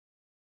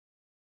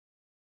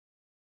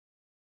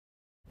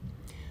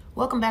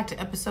Welcome back to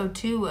episode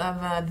 2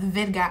 of The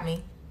Vid Got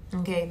Me.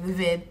 Okay,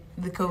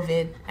 the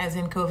COVID, as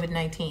in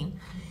COVID-19.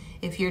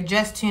 If you're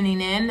just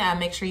tuning in,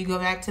 make sure you go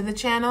back to the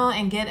channel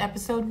and get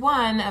episode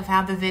 1 of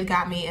How the Vid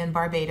Got Me in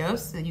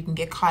Barbados so you can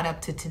get caught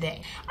up to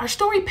today. Our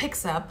story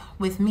picks up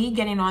with me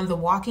getting on the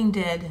Walking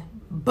Dead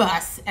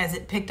bus as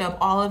it picked up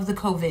all of the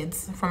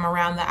COVIDs from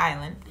around the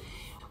island.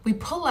 We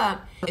pull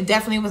up, it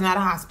definitely was not a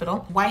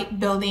hospital.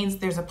 White buildings,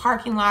 there's a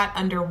parking lot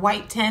under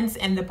white tents,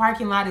 and the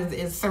parking lot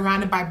is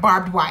surrounded by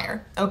barbed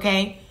wire,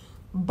 okay?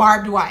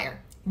 Barbed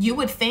wire. You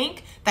would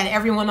think that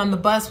everyone on the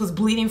bus was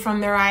bleeding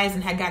from their eyes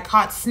and had got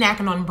caught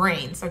snacking on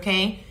brains,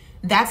 okay?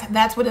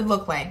 That's what it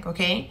looked like,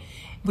 okay?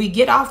 We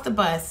get off the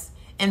bus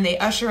and they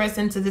usher us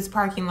into this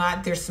parking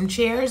lot. There's some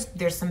chairs,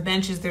 there's some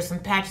benches, there's some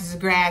patches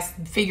of grass.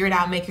 Figure it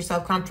out, make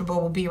yourself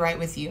comfortable, we'll be right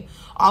with you.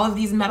 All of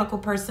these medical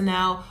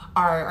personnel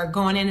are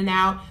going in and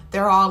out.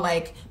 They're all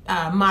like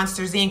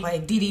Monsters Inc.,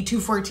 like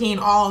DD-214,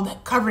 all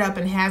covered up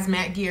in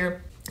hazmat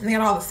gear. And they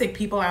got all the sick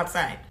people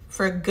outside.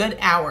 For a good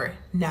hour,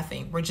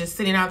 nothing. We're just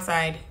sitting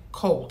outside,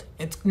 cold.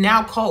 It's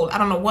now cold. I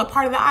don't know what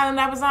part of the island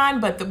I was on,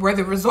 but where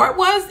the resort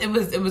was, it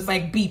was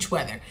like beach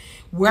weather.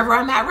 Wherever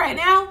I'm at right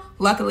now,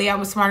 luckily I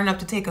was smart enough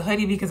to take a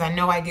hoodie because I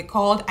know I get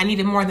cold. I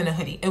needed more than a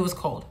hoodie. It was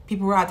cold.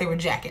 People were out there with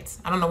jackets.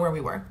 I don't know where we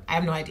were. I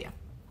have no idea.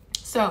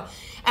 So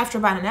after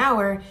about an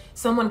hour,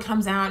 someone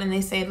comes out and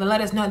they say,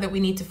 let us know that we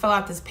need to fill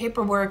out this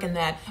paperwork and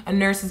that a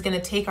nurse is going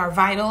to take our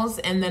vitals,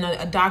 and then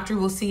a doctor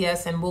will see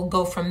us and we'll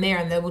go from there,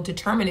 and they will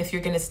determine if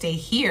you're going to stay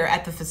here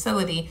at the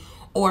facility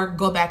or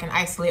go back and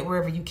isolate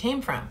wherever you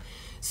came from.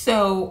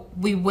 So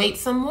we wait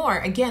some more.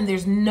 Again,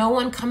 there's no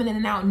one coming in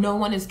and out. No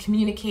one is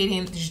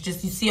communicating. There's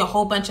just, you see a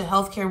whole bunch of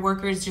healthcare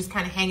workers just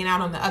kind of hanging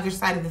out on the other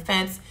side of the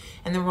fence,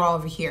 and then we're all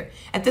over here.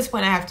 At this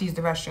point, I have to use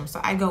the restroom. So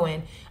I go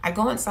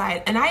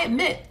inside, and I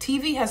admit,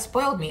 TV has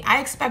spoiled me. I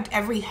expect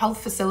every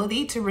health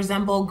facility to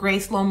resemble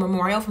Grace Sloan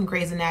Memorial from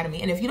Grey's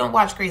Anatomy. And if you don't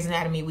watch Grey's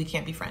Anatomy, we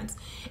can't be friends.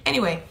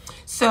 Anyway,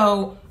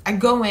 so I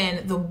go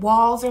in, the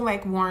walls are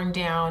like worn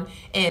down,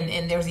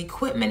 and there's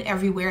equipment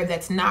everywhere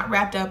that's not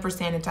wrapped up or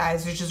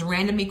sanitized. There's just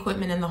random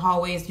equipment in the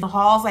hallways. The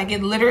halls, like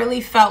it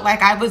literally felt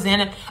like I was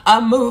in a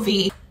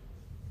movie.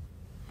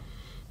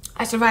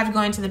 I survived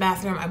going to the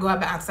bathroom. I go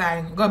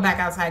back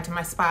outside to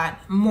my spot.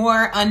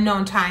 More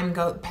unknown time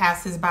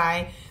passes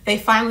by. They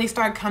finally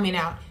start coming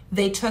out.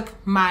 They took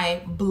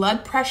my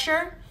blood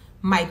pressure,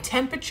 my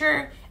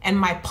temperature, and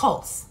my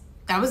pulse.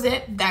 That was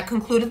it. That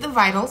concluded the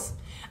vitals.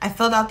 I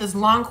filled out this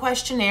long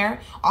questionnaire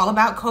all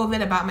about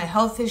COVID, about my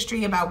health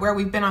history, about where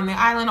we've been on the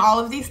island. All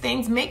of these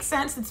things make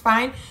sense. It's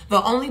fine.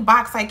 The only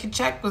box I could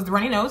check was the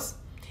runny nose.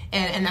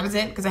 And that was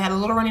it, because I had a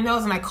little runny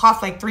nose and I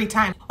coughed like 3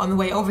 times on the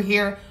way over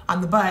here on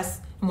the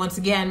bus. And once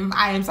again,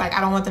 I was like, I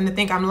don't want them to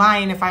think I'm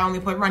lying if I only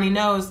put runny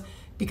nose,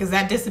 because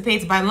that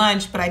dissipates by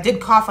lunch. But I did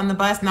cough on the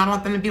bus, and I don't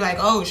want them to be like,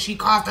 oh, she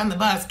coughed on the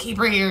bus. Keep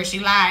her here. She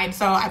lied.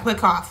 So I put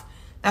cough.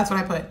 That's what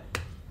I put.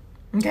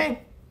 Okay.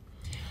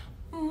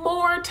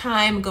 More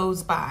time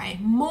goes by,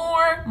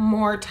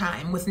 more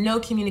time with no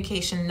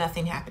communication,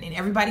 nothing happening.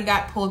 Everybody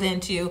got pulled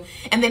into,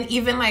 and then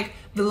even like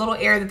the little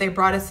area that they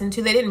brought us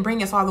into, they didn't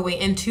bring us all the way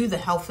into the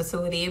health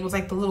facility. It was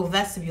like the little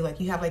vestibule, like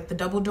you have like the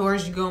double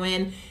doors, you go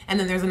in, and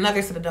then there's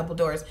another set of double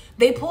doors.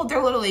 They pulled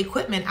their little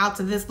equipment out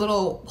to this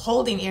little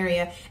holding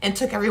area and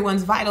took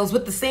everyone's vitals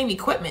with the same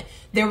equipment.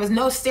 There was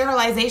no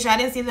sterilization. I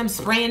didn't see them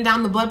spraying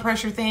down the blood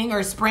pressure thing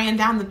or spraying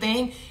down the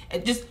thing.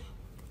 It just,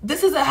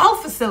 this is a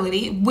health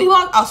facility.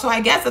 So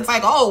I guess it's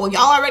like, oh, well,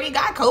 y'all already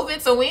got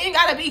COVID, so we ain't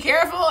got to be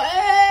careful.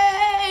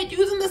 Hey,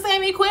 using the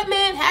same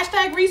equipment.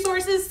 #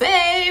 resources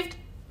saved.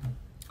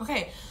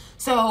 Okay,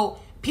 so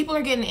people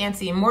are getting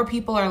antsy, and more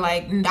people are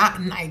like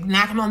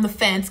knocking on the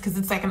fence, because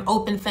it's like an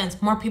open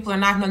fence. More people are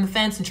knocking on the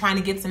fence and trying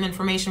to get some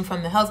information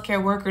from the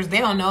healthcare workers. They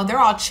don't know. They're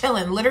all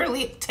chilling,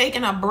 literally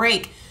taking a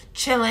break,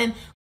 chilling,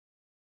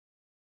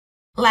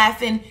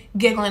 laughing,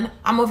 giggling.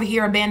 I'm over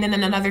here abandoned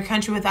in another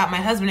country without my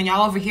husband, and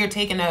y'all over here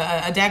taking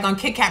a daggone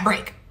Kit Kat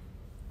break.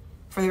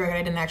 For the record,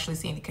 I didn't actually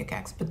see any Kit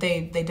Kats, but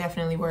they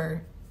definitely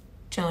were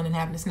chilling and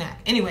having a snack.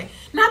 Anyway,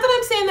 not that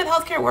I'm saying that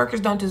healthcare workers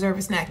don't deserve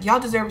a snack. Y'all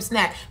deserve a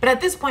snack. But at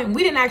this point,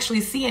 we didn't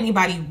actually see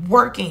anybody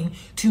working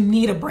to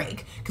need a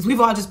break, because we've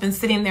all just been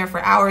sitting there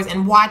for hours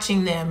and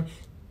watching them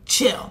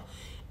chill.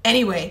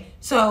 Anyway,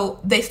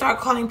 so they start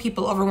calling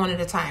people over one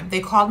at a time.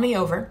 They called me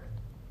over,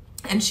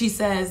 and she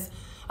says,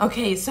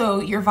 okay, so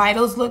your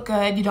vitals look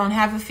good. You don't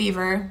have a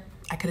fever.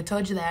 I could have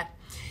told you that.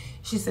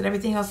 She said,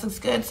 everything else looks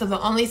good. So the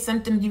only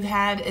symptom you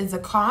had is a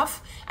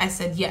cough. I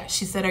said, yes.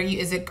 She said,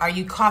 are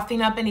you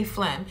coughing up any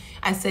phlegm?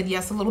 I said,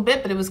 yes, a little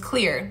bit, but it was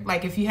clear.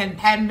 Like if you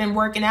hadn't been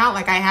working out,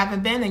 like I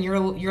haven't been, and you're a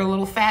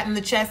little fat in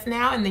the chest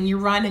now, and then you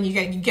run and you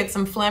get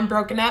some phlegm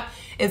broken up.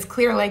 It's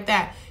clear like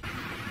that.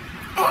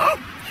 Abort!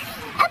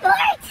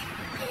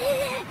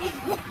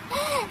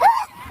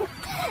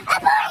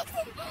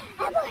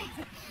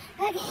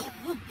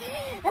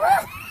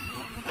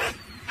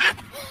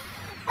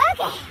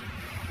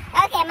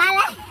 Okay, my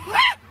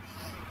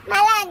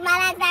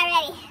leg's not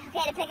ready.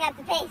 Okay, to pick up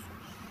the pace.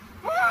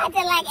 I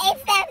did like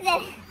 8 steps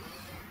and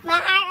my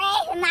heart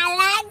rate and my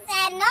legs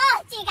said, no,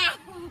 chica,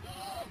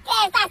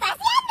 estás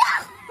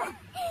haciendo?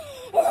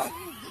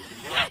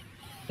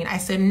 And I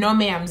said, no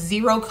ma'am,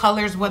 0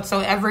 colors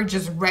whatsoever,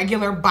 just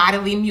regular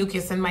bodily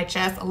mucus in my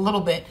chest, a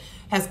little bit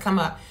has come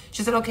up.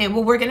 She said, okay,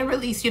 well, we're gonna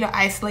release you to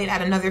isolate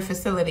at another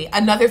facility.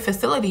 Another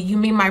facility? You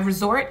mean my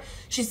resort?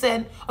 She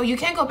said, oh, you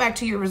can't go back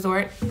to your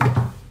resort.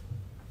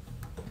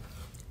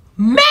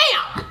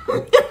 Ma'am,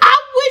 I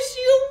wish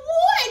you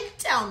would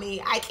tell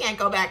me I can't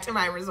go back to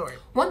my resort.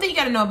 One thing you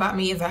gotta know about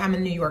me is that I'm a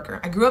New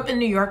Yorker. I grew up in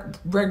New York,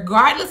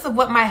 regardless of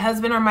what my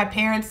husband or my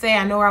parents say.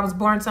 I know I was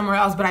born somewhere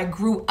else, but I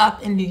grew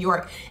up in New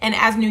York. And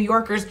as New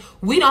Yorkers,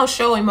 we don't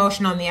show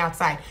emotion on the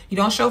outside. You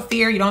don't show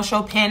fear, you don't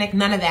show panic,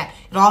 none of that.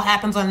 It all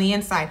happens on the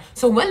inside.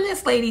 So when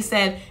this lady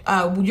said,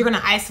 you're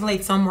gonna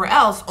isolate somewhere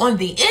else, on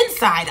the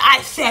inside,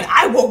 I said,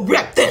 I will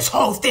rip this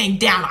whole thing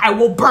down. I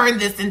will burn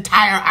this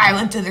entire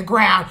island to the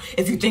ground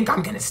if you think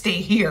I'm gonna stay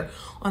here.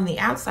 On the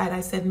outside,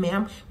 I said,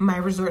 ma'am, my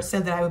resort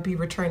said that I would be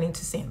returning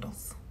to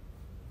Sandals.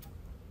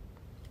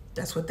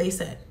 That's what they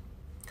said.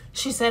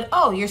 She said,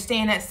 oh, you're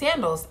staying at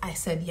Sandals. I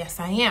said, yes,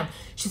 I am.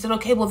 She said,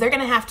 okay, well, they're going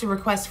to have to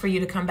request for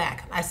you to come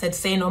back. I said,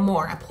 say no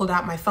more. I pulled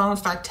out my phone,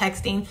 start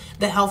texting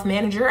the health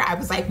manager. I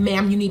was like,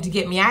 ma'am, you need to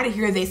get me out of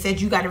here. They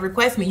said, you got to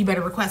request me. You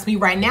better request me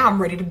right now.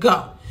 I'm ready to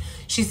go.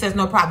 She says,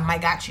 no problem. I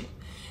got you.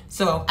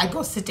 So I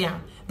go sit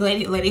down.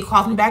 The lady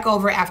calls me back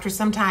over after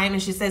some time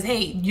and she says,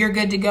 hey, you're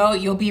good to go.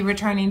 You'll be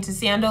returning to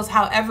Sandals.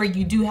 However,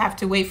 you do have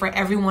to wait for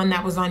everyone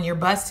that was on your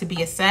bus to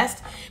be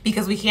assessed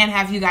because we can't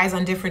have you guys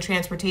on different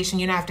transportation.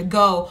 You don't have to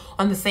go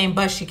on the same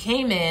bus you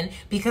came in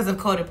because of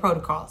coded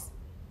protocols.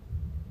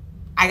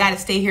 I got to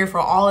stay here for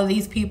all of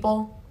these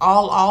people,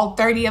 all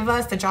 30 of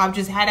us that y'all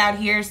just had out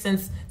here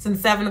since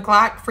 7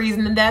 o'clock,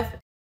 freezing to death.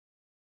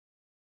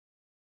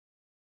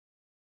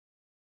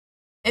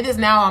 It is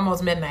now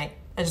almost midnight.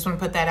 I just want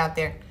to put that out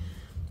there.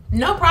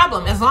 No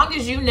problem. As long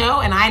as you know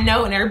and I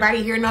know and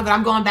everybody here know that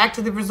I'm going back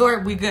to the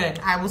resort, we good.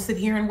 I will sit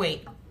here and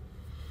wait.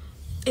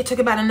 It took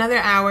about another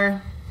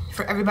hour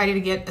for everybody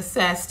to get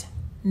assessed.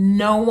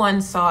 No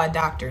one saw a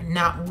doctor,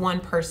 not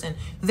one person.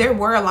 There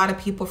were a lot of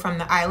people from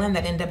the island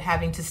that ended up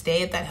having to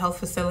stay at that health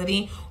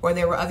facility, or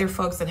there were other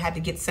folks that had to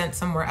get sent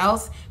somewhere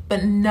else,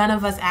 but none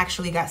of us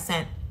actually got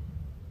sent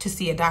to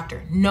see a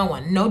doctor. No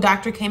one. No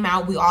doctor came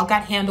out. We all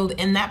got handled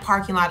in that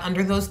parking lot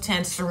under those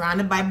tents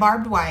surrounded by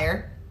barbed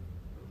wire.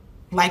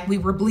 Like we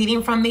were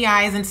bleeding from the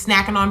eyes and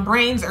snacking on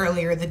brains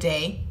earlier the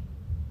day.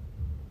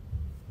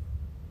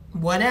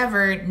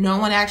 Whatever, no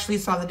one actually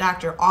saw the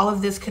doctor. All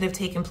of this could have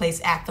taken place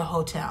at the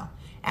hotel,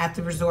 at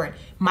the resort.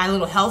 My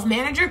little health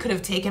manager could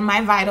have taken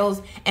my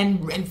vitals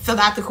and filled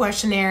out the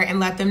questionnaire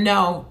and let them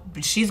know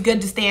she's good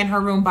to stay in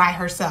her room by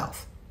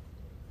herself.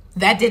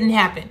 That didn't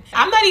happen.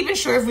 I'm not even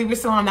sure if we were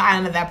still on the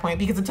island at that point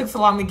because it took so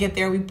long to get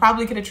there. We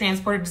probably could have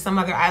transported to some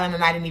other island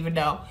and I didn't even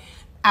know.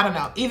 I don't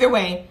know. Either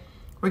way,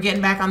 we're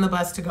getting back on the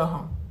bus to go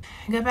home.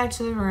 I got back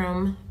to the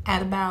room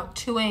at about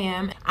 2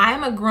 a.m.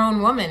 I'm a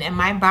grown woman and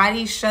my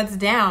body shuts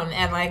down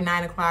at like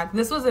 9 o'clock.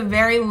 This was a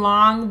very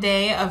long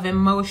day of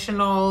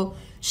emotional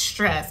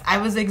stress. I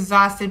was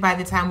exhausted by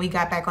the time we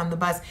got back on the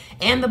bus.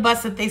 And the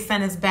bus that they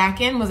sent us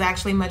back in was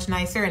actually much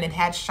nicer and it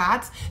had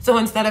shots. So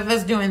instead of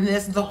us doing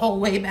this the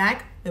whole way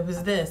back, it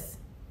was this.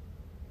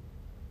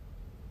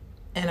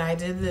 And I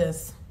did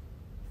this.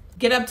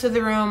 Get up to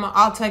the room,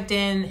 all tucked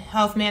in.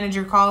 Health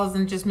manager calls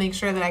and just make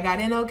sure that I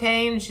got in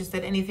okay. And she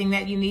said, anything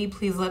that you need,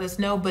 please let us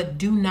know, but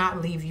do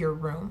not leave your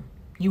room.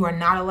 You are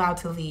not allowed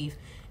to leave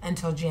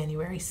until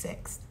January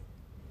 6th.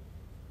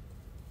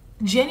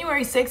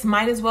 January 6th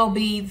might as well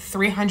be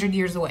 300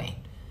 years away.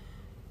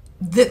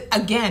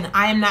 Again,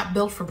 I am not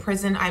built for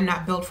prison. I'm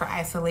not built for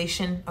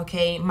isolation,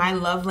 okay? My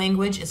love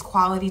language is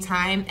quality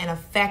time and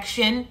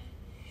affection.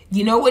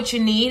 You know what you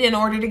need in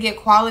order to get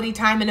quality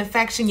time and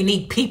affection? You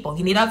need people.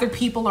 You need other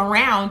people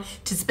around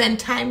to spend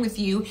time with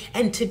you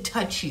and to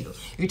touch you.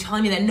 You're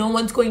telling me that no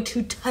one's going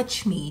to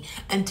touch me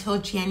until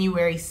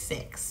January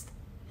 6th.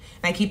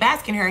 And I keep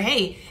asking her,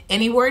 hey,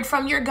 any word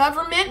from your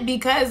government?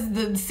 Because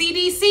the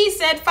CDC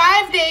said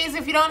 5 days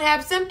if you don't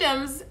have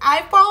symptoms.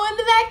 I fall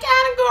into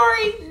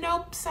that category.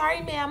 Nope, sorry,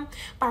 ma'am.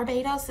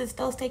 Barbados is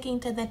still sticking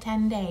to the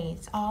 10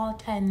 days, all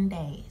 10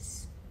 days.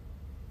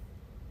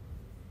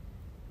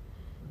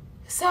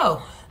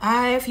 So,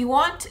 if you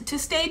want to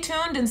stay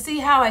tuned and see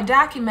how I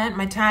document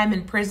my time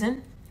in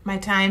prison, my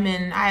time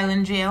in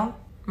island jail,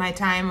 my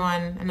time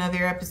on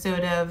another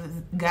episode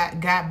of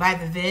Got by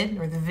the Vid,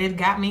 or The Vid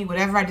Got Me,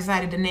 whatever I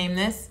decided to name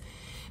this,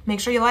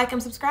 make sure you like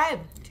and subscribe.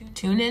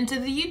 Tune into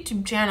the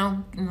YouTube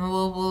channel, and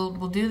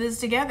we'll do this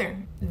together.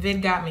 The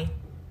Vid Got Me.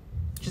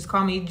 Just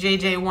call me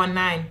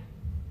JJ19.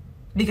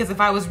 Because if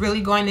I was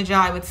really going to jail,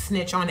 I would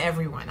snitch on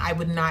everyone. I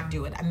would not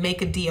do it. I'd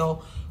make a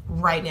deal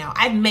right now.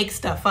 I'd make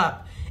stuff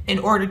up in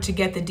order to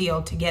get the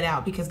deal to get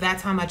out, because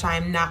that's how much I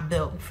am not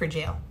built for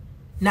jail.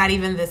 Not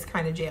even this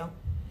kind of jail.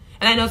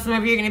 And I know some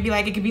of you are going to be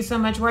like, it could be so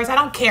much worse. I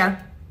don't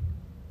care.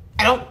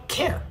 I don't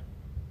care.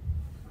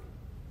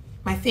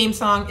 My theme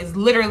song is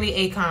literally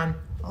Akon.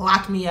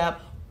 Lock me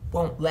up,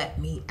 won't let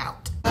me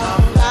out.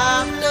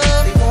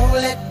 They won't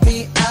let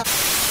me out.